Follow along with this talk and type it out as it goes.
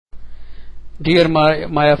Dear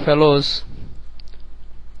Maya fellows,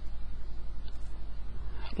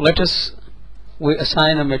 let us we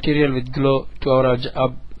assign a material with glow to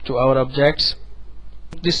our objects.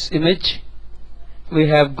 This image, we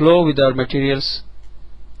have glow with our materials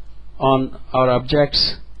on our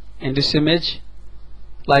objects. In this image,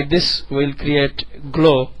 like this, we will create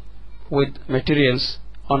glow with materials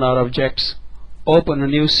on our objects. Open a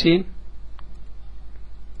new scene,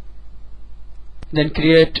 then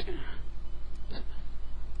create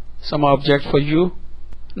some object for you.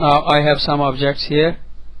 Now I have some objects here.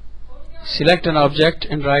 Select an object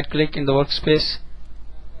and right click in the workspace.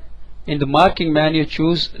 In the marking menu,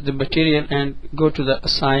 choose the material and go to the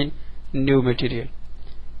assign new material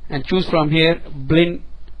and choose from here blend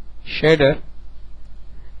shader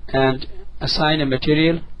and assign a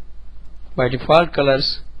material by default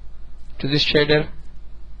colors to this shader,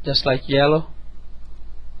 just like yellow.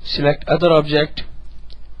 Select other object,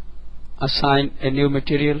 assign a new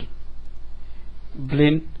material,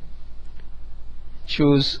 blend,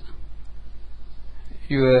 choose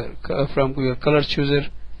from your color chooser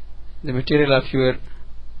the material of your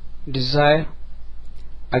desire.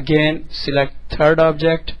 Again select third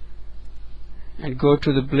object and go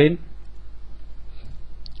to the blend,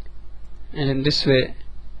 and in this way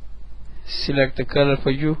select the color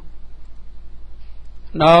for you.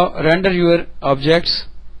 Now render your objects.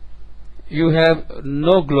 You have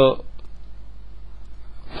no glow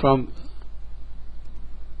from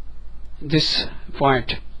this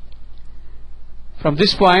point. From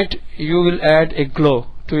this point you will add a glow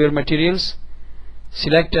to your materials.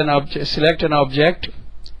 Select an object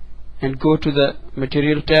and go to the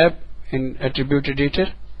material tab in attribute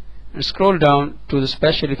editor and scroll down to the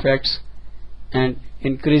special effects and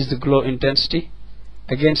increase the glow intensity.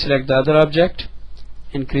 Again select the other object,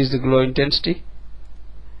 increase the glow intensity,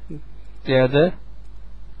 the other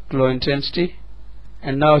glow intensity,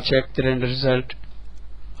 and now check the render result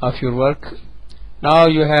of your work. Now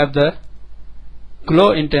you have the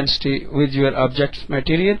glow intensity with your object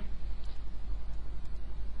material,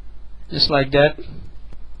 just like that.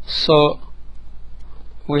 So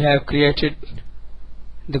we have created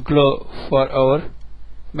the glow for our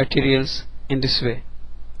materials in this way.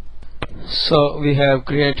 So we have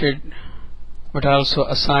created but also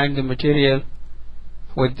assigned the material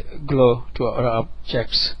with glow to our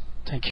objects.